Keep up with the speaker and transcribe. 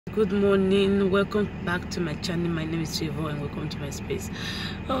Good morning, welcome back to my channel. My name is Favor and welcome to my space.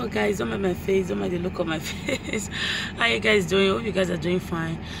 Oh guys, don't mind my face, don't mind the look of my face. How you guys doing? Hope you guys are doing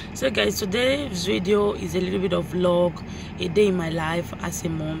fine. So guys, today's video is a little bit of vlog, a day in my life as a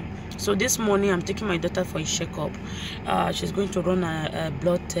mom. So this morning I'm taking my daughter for a checkup. She's going to run a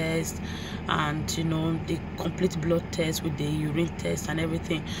blood test, and the complete blood test with the urine test and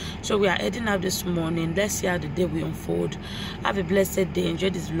everything. So we are heading out this morning. Let's see how the day will unfold. Have a blessed day. Enjoy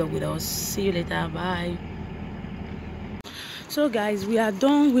this vlog with us. See you later. Bye. So guys, we are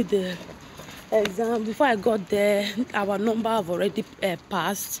done with the exam. Before I got there, our number have already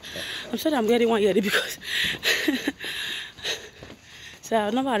passed. I'm sure I'm getting one already because so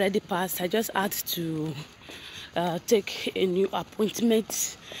our number already passed. I just had to take a new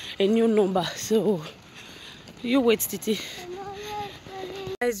appointment, a new number. So you wait, Titi.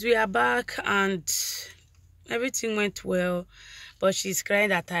 Guys, we are back and everything went well, but she's crying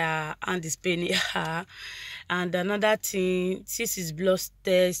that her hand is paining her. And another thing, this is blood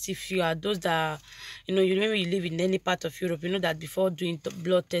test. If you are those that you maybe you live in any part of Europe, you know that before doing the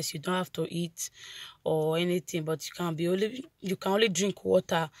blood test you don't have to eat or anything, but you can only drink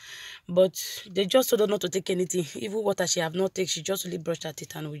water. But they just told her not to take anything, even water she have not taken. She just really brushed her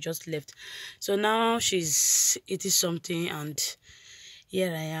teeth and we just left. So now she's eating something and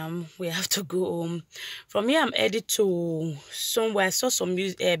here I am. We have to go home. From here, I'm headed to somewhere. I saw some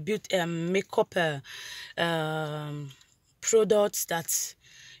makeup products that,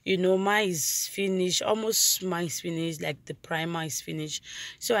 mine is finished. Almost mine is finished. Like the primer is finished.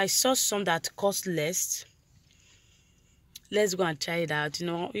 So I saw some that cost less. Let's go and try it out.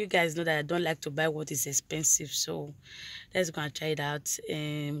 You guys know that I don't like to buy what is expensive. So let's go and try it out.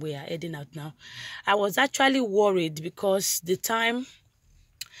 And we are heading out now. I was actually worried because the time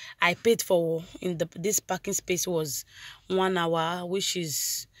I paid for in this parking space was 1 hour, which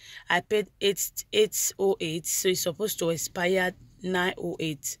is I paid 808, so it's supposed to expire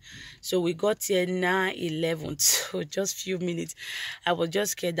 908. So we got here 911, so just few minutes. I was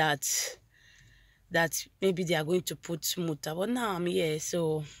just scared that maybe they are going to put muta, but now I'm here,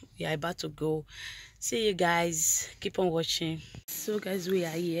 so we are about to go. See you guys, keep on watching. So guys, we are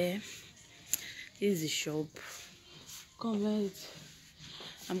here. This is the shop. Come wait.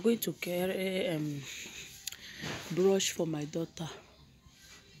 I'm going to carry brush for my daughter.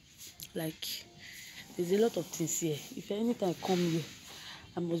 Like, there's a lot of things here. If anytime I come here,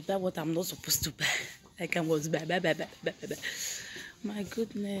 I must buy what I'm not supposed to buy. Like I must buy. My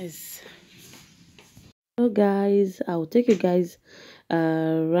goodness. So guys, I'll take you guys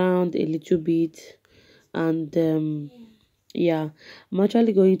around a little bit, and yeah, I'm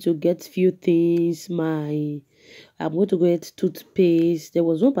actually going to get few things. I'm going to get toothpaste. There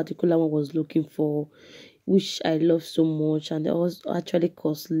was one particular one I was looking for, which I love so much, and it was actually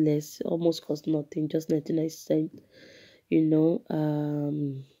cost less, almost cost nothing, just 99 cents.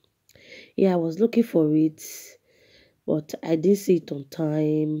 Yeah, I was looking for it, but I didn't see it on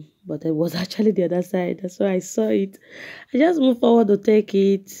time. But it was actually the other side. That's why I saw it. I just moved forward to take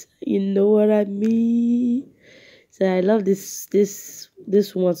it. You know what I mean? So I love this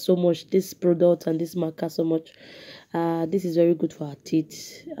one so much, this product and this marker so much. This is very good for our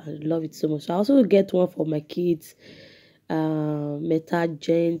teeth. I love it so much. I also get one for my kids.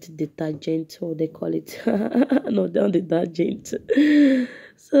 Detergent, what they call it. No, not detergent.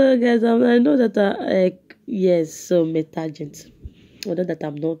 So guys, I know that yes, so detergent. Although that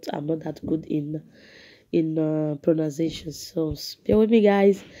I'm not that good in pronunciation, so bear with me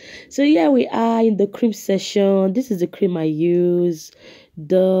guys. So yeah, we are in the cream session. This is the cream I use,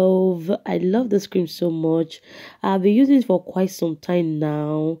 Dove. I love this cream so much. I've been using it for quite some time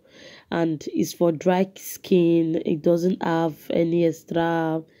now, and it's for dry skin. It doesn't have any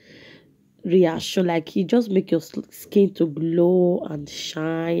extra reaction, like it just make your skin to glow and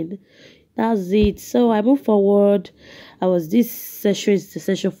shine. That's it. So I move forward. This session is the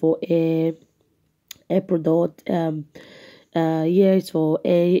session for hair product. Here is for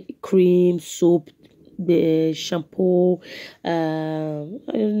hair cream, soap, the shampoo.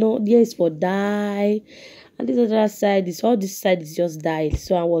 Here is for dye, and this other side is all this side is just dye.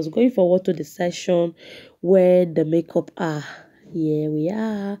 So I was going forward to the session where the makeup are. Here we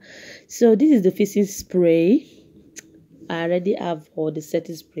are. So this is the fixing spray. I already have all the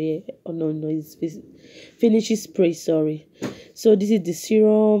setting spray. Oh no, it's finishing spray. Sorry. So this is the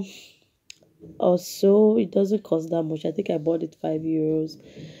serum. Also, it doesn't cost that much. I think I bought it €5.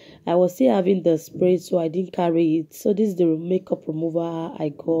 I was still having the spray, so I didn't carry it. So this is the makeup remover I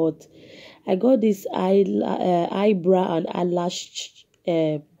got. I got this eyebrow and eyelash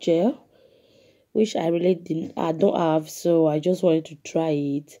gel. which I don't have, so I just wanted to try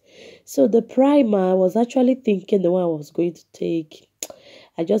it. So the primer, I was actually thinking the one I was going to take.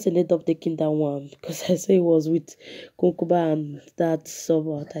 I just ended up taking that one because I saw it was with Kokuba and that, so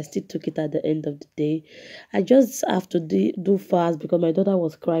but I still took it at the end of the day. I just have to do fast because my daughter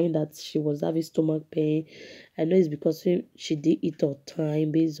was crying that she was having stomach pain. I know it's because she did eat on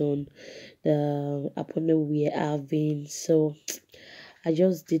time based on the appointment we were having. So I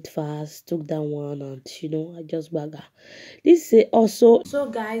just did fast, took that one, and I just bag her. This is also. So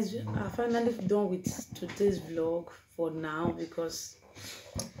guys, I finally done with today's vlog for now because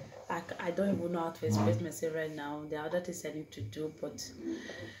I don't even know how to express myself right now. There are other things I need to do, but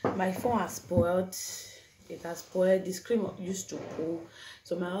my phone has spoiled. It has spoiled. The screen used to pull,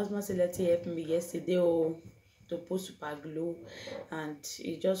 so my husband said let him help me yesterday to put super glue, and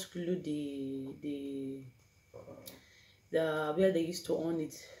he just glued the where they used to on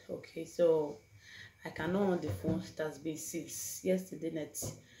it. Okay, so I cannot on the phone. It has been since yesterday night.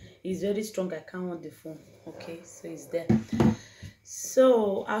 It's very strong. I can't on the phone. Okay, so it's there.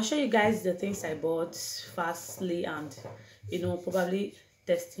 So I'll show you guys the things I bought fastly, and probably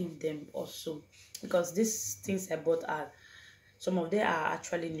testing them also, because these things I bought are, some of them are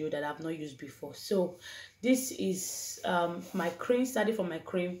actually new that I've not used before. So this is my cream. Starting from my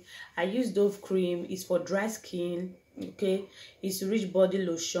cream, I use Dove cream. It's for dry skin. Okay, it's rich body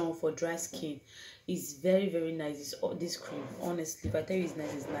lotion for dry skin. It's very, very nice. This cream, honestly, if I tell you it's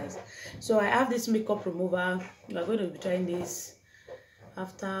nice, it's nice. So I have this makeup remover. We're going to be trying this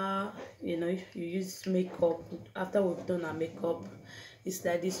after you use makeup. After we've done our makeup, it's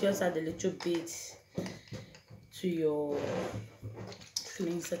like this. Just add a little bit to your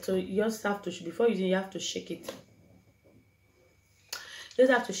cleanser. So you just have to, before using, you have to shake it. You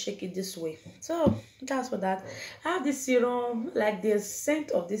just have to shake it this way. So that's for that. I have this serum. Like the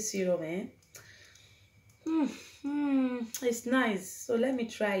scent of this serum, it's nice. So let me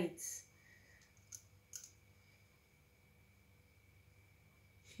try it.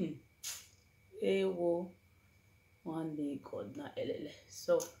 Ewo one day God na elele.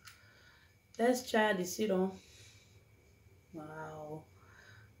 So let's try the serum. Wow,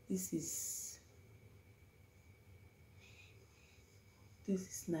 this is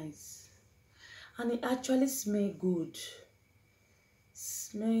nice, and it actually smells good.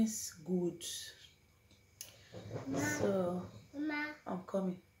 Smells good. Mama, so Mama, I'm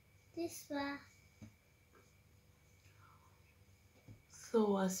coming. This one.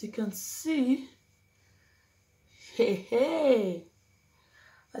 So as you can see, as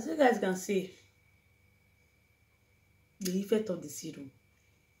you guys can see, the effect of the serum.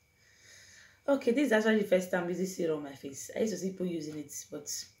 Okay, this is actually the first time using serum on my face. I used to see people using it,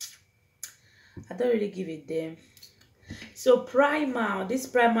 but I don't really give it them. So primer, this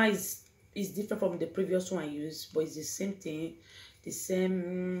primer is different from the previous one I used, but it's the same thing, the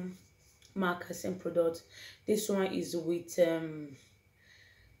same mark, same product. This one is with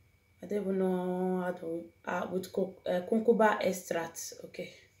I don't even know how to with Kokuba extract.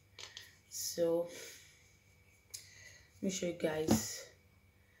 Okay, so let me show you guys.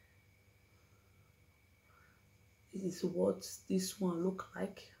 This is what this one look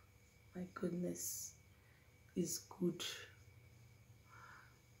like. My goodness, it's good.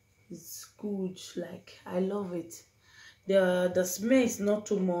 It's good. Like, I love it. The smell is not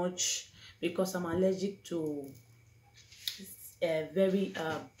too much because I'm allergic to very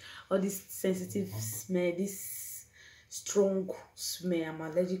all this sensitive smell, this strong smell. I'm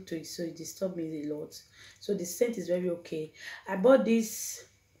allergic to it, so it disturbs me a lot. So the scent is very okay. I bought this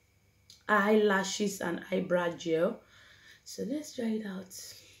eyelashes and eyebrow gel, so let's try it out.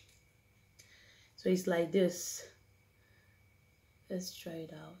 So it's like this. Let's try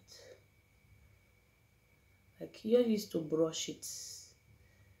it out. Like, you're used to brush it.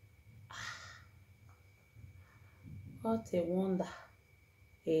 What a wonder.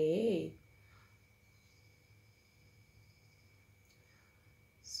 Hey,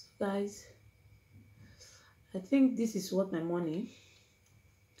 so guys, I think this is what my money.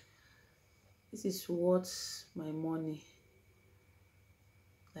 This is what's my money.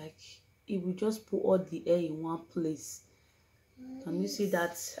 Like, it will just put all the air in one place. Can you see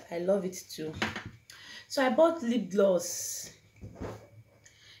that? I love it too. So I bought lip gloss.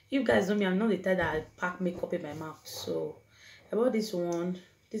 You guys know me, I'm not the type that I pack makeup in my mouth. So I bought this one.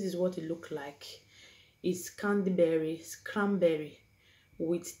 This is what it looked like. It's cranberry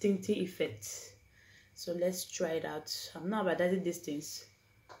with tinted effect. So let's try it out. I'm not about these things.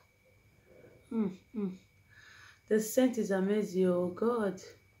 The scent is amazing. Oh God.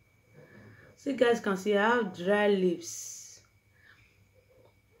 So you guys can see I have dry lips.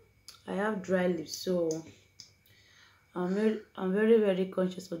 I have dry lips, so I'm very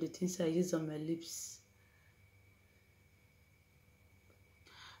conscious of the things I use on my lips.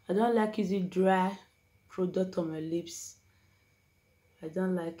 I don't like using dry product on my lips. I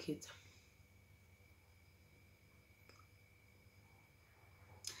don't like it.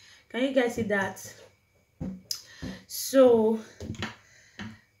 Can you guys see that? So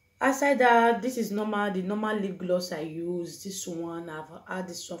aside that, this is normal, the normal lip gloss I use. This one, I've had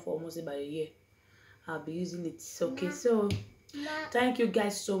this one for almost about a year. I'll be using it. Okay, so thank you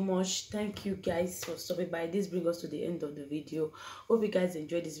guys so much. Thank you guys for stopping by. This brings us to the end of the video. Hope you guys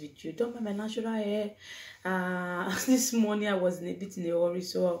enjoyed this video. Don't mind my natural hair. This morning I was a bit in a hurry,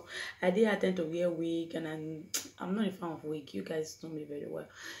 so I didn't attempt to wear wig, and I'm not a fan of wig. You guys know me very well.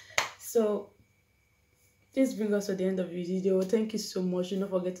 So this brings us to the end of the video. Thank you so much. Don't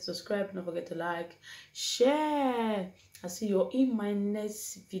forget to subscribe. Don't forget to like, share. I'll see you in my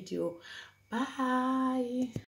next video. Bye.